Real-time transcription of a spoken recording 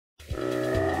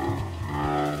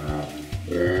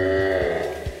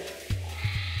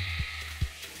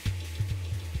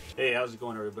how's it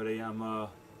going, everybody? I'm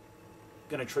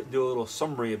gonna do a little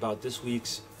summary about this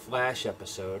week's Flash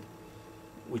episode,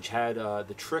 which had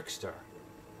the Trickster,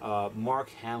 Mark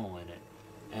Hamill in it.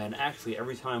 And actually,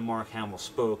 every time Mark Hamill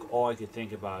spoke, all I could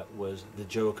think about was the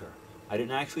Joker. I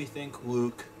didn't actually think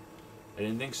Luke. I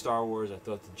didn't think Star Wars. I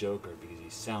thought the Joker, because he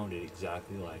sounded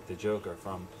exactly like the Joker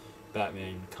from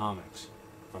Batman comics,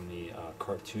 from the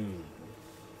cartoon.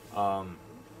 But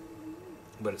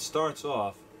it starts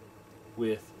off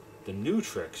with the new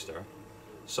Trickster,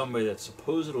 somebody that's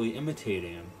supposedly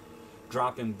imitating him,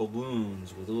 dropping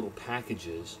balloons with little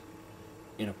packages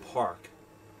in a park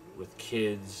with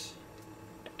kids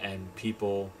and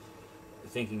people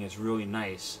thinking it's really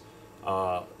nice.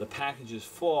 The packages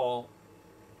fall,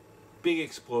 big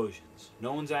explosions.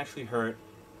 No one's actually hurt,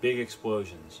 big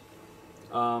explosions.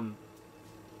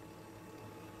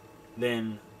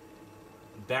 Then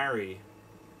Barry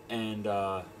and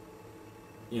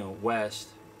West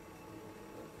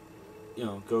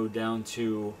go down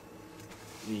to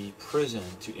the prison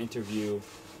to interview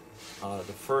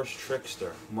the first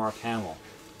Trickster, Mark Hamill,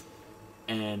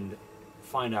 and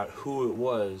find out who it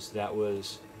was that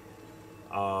was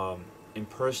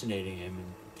impersonating him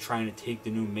and trying to take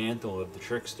the new mantle of the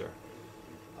Trickster.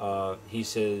 He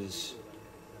says,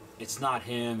 it's not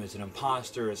him, it's an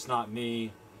imposter, it's not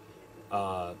me.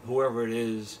 Whoever it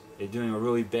is, they're doing a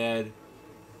really bad,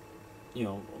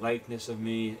 likeness of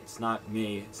me. It's not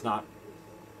me. It's not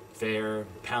fair.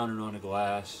 Pounding on the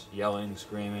glass, yelling,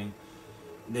 screaming.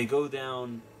 They go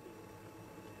down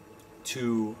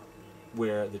to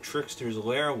where the Trickster's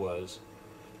lair was.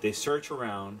 They search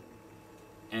around,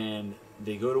 and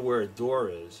they go to where a door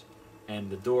is, and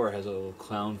the door has a little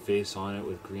clown face on it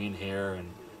with green hair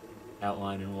and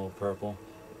outlined in a little purple.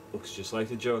 Looks just like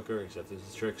the Joker, except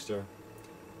it's a Trickster.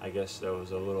 I guess that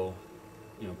was a little,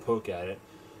 poke at it.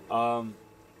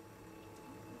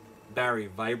 Barry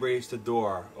vibrates the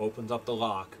door, opens up the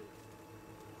lock,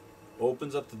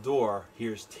 opens up the door,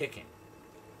 hears ticking.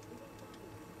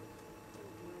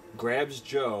 Grabs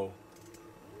Joe,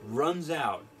 runs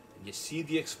out. You see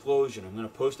the explosion. I'm going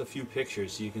to post a few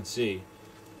pictures so you can see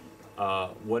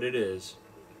what it is.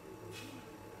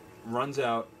 Runs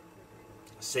out,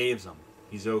 saves him.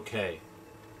 He's okay.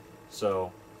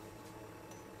 So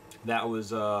that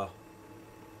was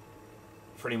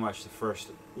pretty much the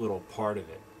first little part of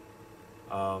it.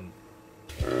 I'll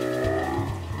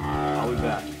be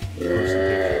back. Post some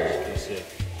pictures. You'll see.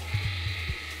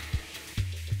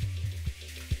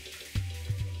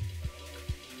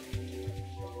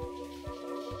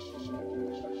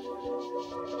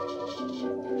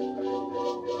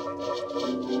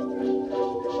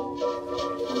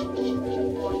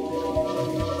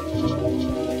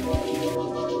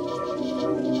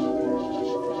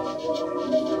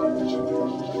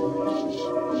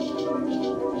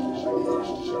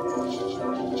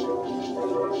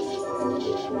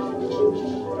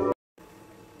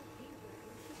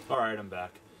 Alright, I'm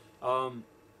back.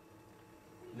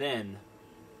 Then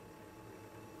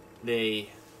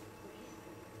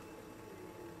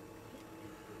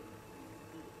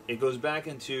it goes back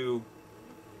into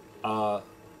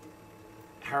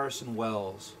Harrison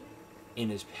Wells in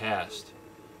his past,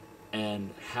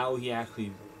 and how he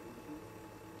actually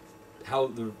how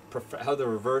the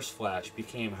Reverse Flash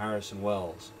became Harrison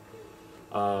Wells.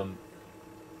 I'll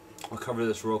cover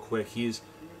this real quick. He's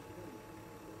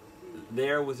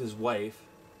there with his wife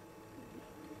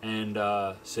and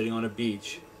sitting on a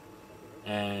beach,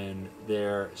 and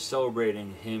they're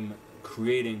celebrating him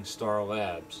creating Star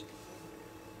Labs,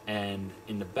 and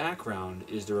in the background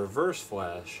is the Reverse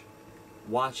Flash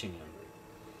watching him,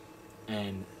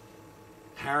 and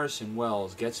Harrison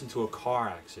Wells gets into a car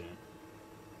accident,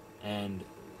 and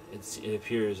it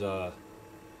appears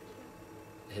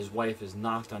his wife is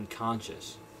knocked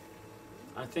unconscious.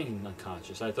 I think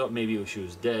unconscious. I thought maybe she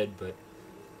was dead, but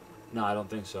no, I don't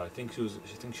think so. I think she was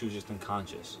just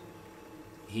unconscious.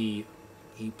 The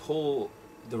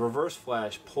Reverse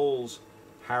Flash pulls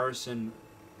Harrison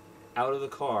out of the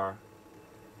car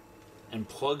and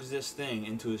plugs this thing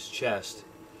into his chest,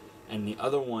 and the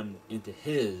other one into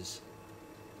his,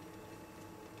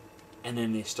 and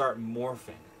then they start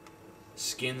morphing.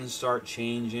 Skins start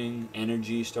changing,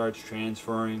 energy starts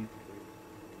transferring.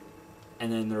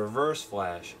 And then the Reverse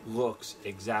Flash looks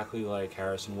exactly like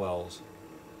Harrison Wells.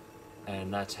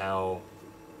 And that's how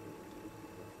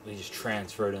they just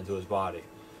transferred into his body.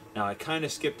 Now, I kind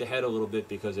of skipped ahead a little bit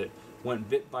because it went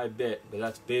bit by bit, but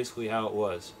that's basically how it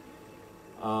was.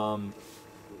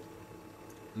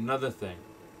 Another thing.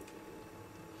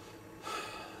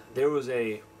 There was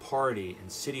a party in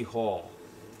City Hall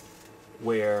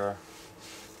where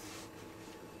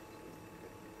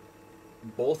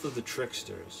both of the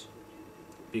Tricksters,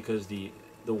 because the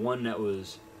one that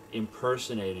was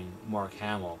impersonating Mark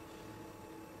Hamill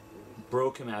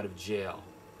broke him out of jail,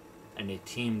 and they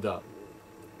teamed up.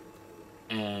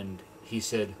 And he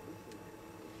said,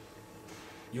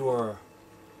 You're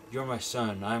my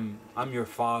son. I'm your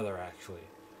father, actually."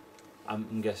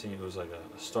 I'm guessing it was like a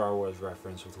Star Wars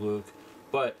reference with Luke.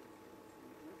 But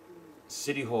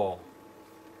City Hall.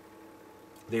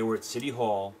 They were at City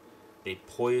Hall. They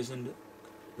poisoned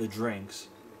the drinks.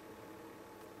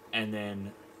 And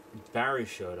then Barry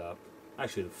showed up.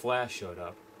 Actually, the Flash showed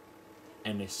up.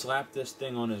 And they slapped this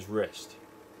thing on his wrist,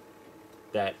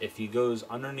 that if he goes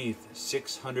underneath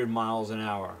 600 miles an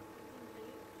hour,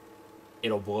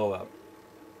 it'll blow up.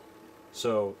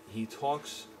 So he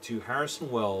talks to Harrison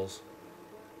Wells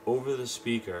over the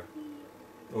speaker,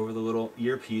 over the little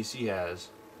earpiece he has,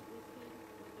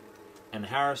 and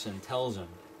Harrison tells him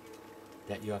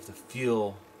that you have to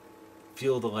feel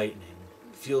the lightning,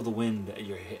 feel the wind at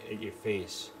your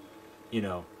face, you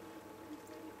know,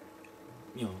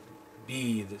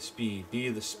 be the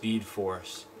speed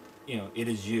force. It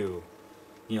is you.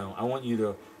 I want you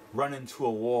to run into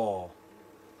a wall.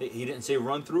 He didn't say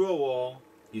run through a wall.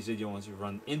 He said you want to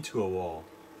run into a wall.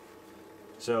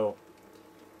 So,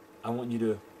 I want you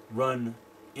to run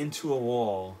into a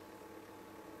wall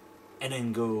and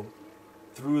then go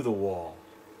through the wall.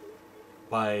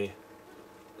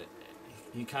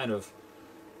 He kind of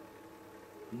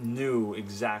knew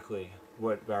exactly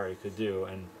what Barry could do,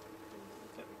 and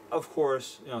of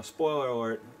course, spoiler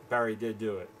alert, Barry did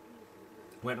do it.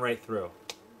 Went right through.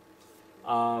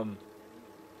 And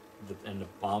the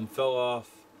bomb fell off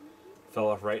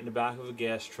right in the back of a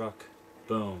gas truck.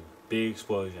 Boom, big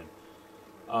explosion.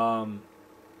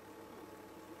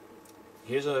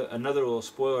 Here's another little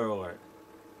spoiler alert.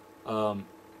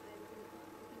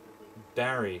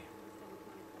 Barry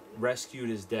rescued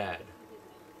his dad,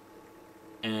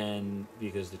 and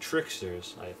because the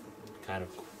Tricksters, I kind of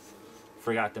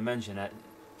forgot to mention that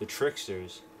the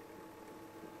Tricksters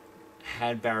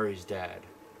had Barry's dad.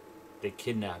 They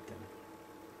kidnapped him.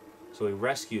 So he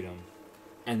rescued him,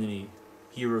 and then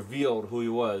he revealed who he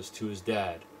was to his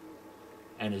dad.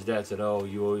 And his dad said, "Oh,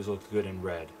 you always looked good in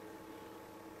red."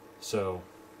 So,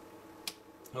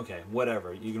 okay,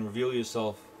 whatever. You can reveal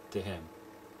yourself to him.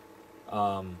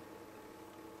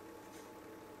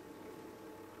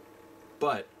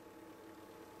 But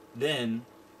then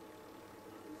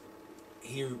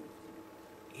he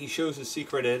shows his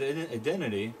secret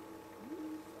identity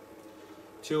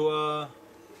to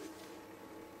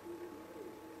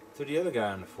the other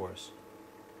guy on the force,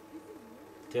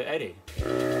 to Eddie.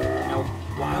 Now,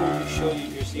 why would you show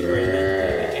your secret identity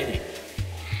to Eddie?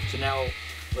 So now,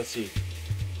 let's see.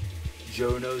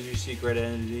 Joe knows your secret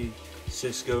identity.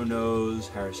 Cisco knows.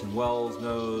 Harrison Wells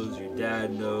knows. Your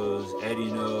dad knows. Eddie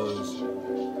knows.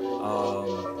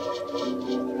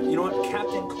 You know what?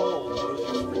 Captain Cole knows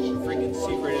your freaking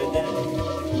secret identity.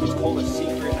 It's called a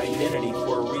secret identity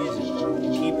for a reason.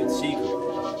 Keep it secret.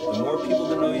 The more people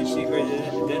that know your secret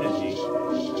identity,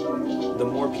 the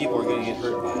more people are going to get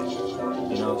hurt by it.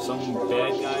 Some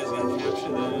bad guy's going to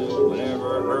capture them,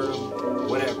 whatever, hurt them,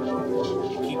 whatever.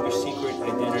 You keep your secret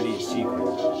identity a secret.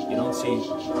 You don't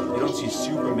see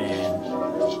Superman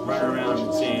running around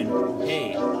and saying,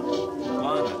 "Hey,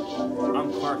 Lana,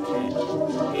 I'm Clark Kent.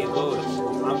 Hey, Lois,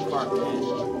 I'm Clark Kent.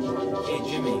 Hey,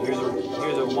 Jimmy, here's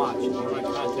a watch. If you want to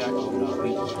contact him, no."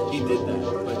 He did that,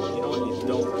 but you know what? You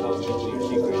don't tell people your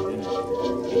secret identity.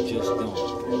 You just don't.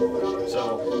 So,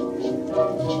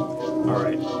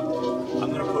 alright. I'm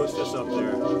going to post this up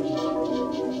there.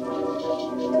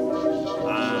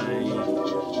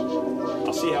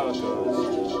 I'll see how it goes.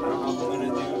 I don't know if I'm going to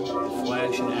do the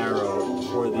Flash and Arrow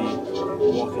before the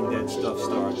Walking Dead stuff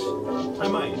starts. I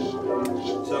might.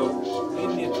 So,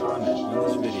 leave me a comment on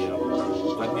this video.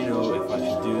 Let me know if I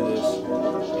should do this.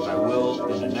 If I will,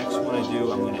 then the next one I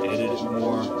do, I'm going to edit it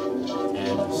more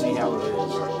and see how it is.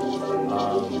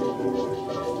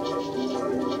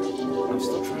 I'm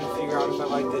still trying to figure out if I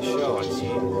like this show.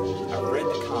 I've read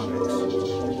the comics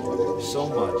so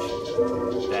much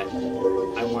that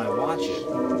when I watch it,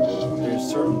 there's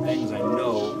certain things I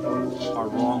know are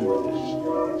wrong with it.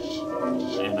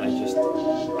 And I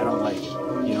don't like it.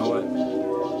 You know what?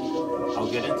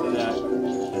 I'll get into that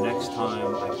the next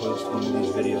time I post one of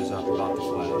these videos up about the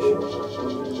Flash.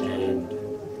 And,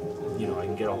 I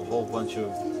can get a whole bunch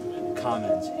of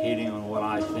comments hating on what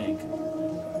I think,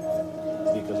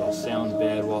 because I'll sound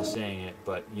bad while saying it,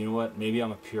 but you know what? Maybe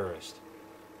I'm a purist.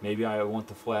 Maybe I want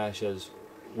the Flash as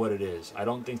what it is. I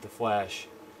don't think the Flash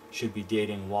should be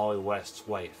dating Wally West's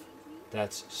wife.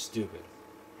 That's stupid.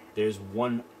 There's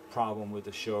one problem with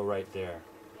the show right there.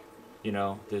 You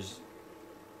know, there's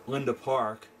Linda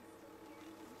Park,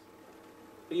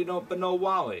 but no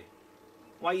Wally.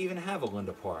 Why even have a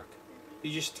Linda Park?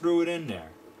 You just threw it in there.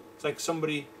 It's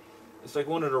like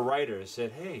one of the writers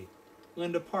said, hey,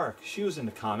 Linda Park, she was in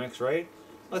the comics, right?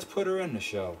 Let's put her in the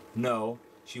show. No,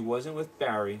 she wasn't with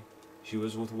Barry, she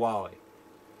was with Wally.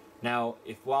 Now,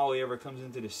 if Wally ever comes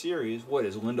into the series, what,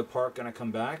 is Linda Park gonna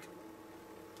come back?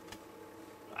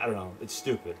 I don't know, it's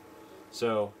stupid.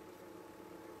 So,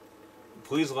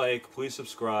 please like, please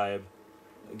subscribe,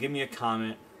 give me a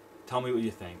comment, tell me what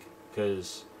you think,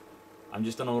 because I'm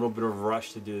just in a little bit of a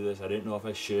rush to do this. I didn't know if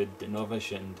I should, didn't know if I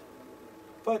shouldn't.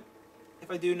 But if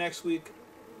I do next week,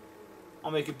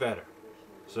 I'll make it better.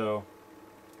 So,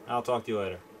 I'll talk to you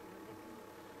later.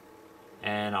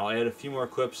 And I'll add a few more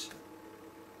clips.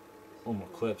 Oh, more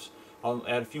clips. I'll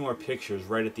add a few more pictures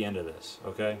right at the end of this,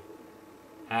 okay?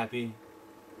 Happy?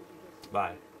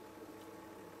 Bye.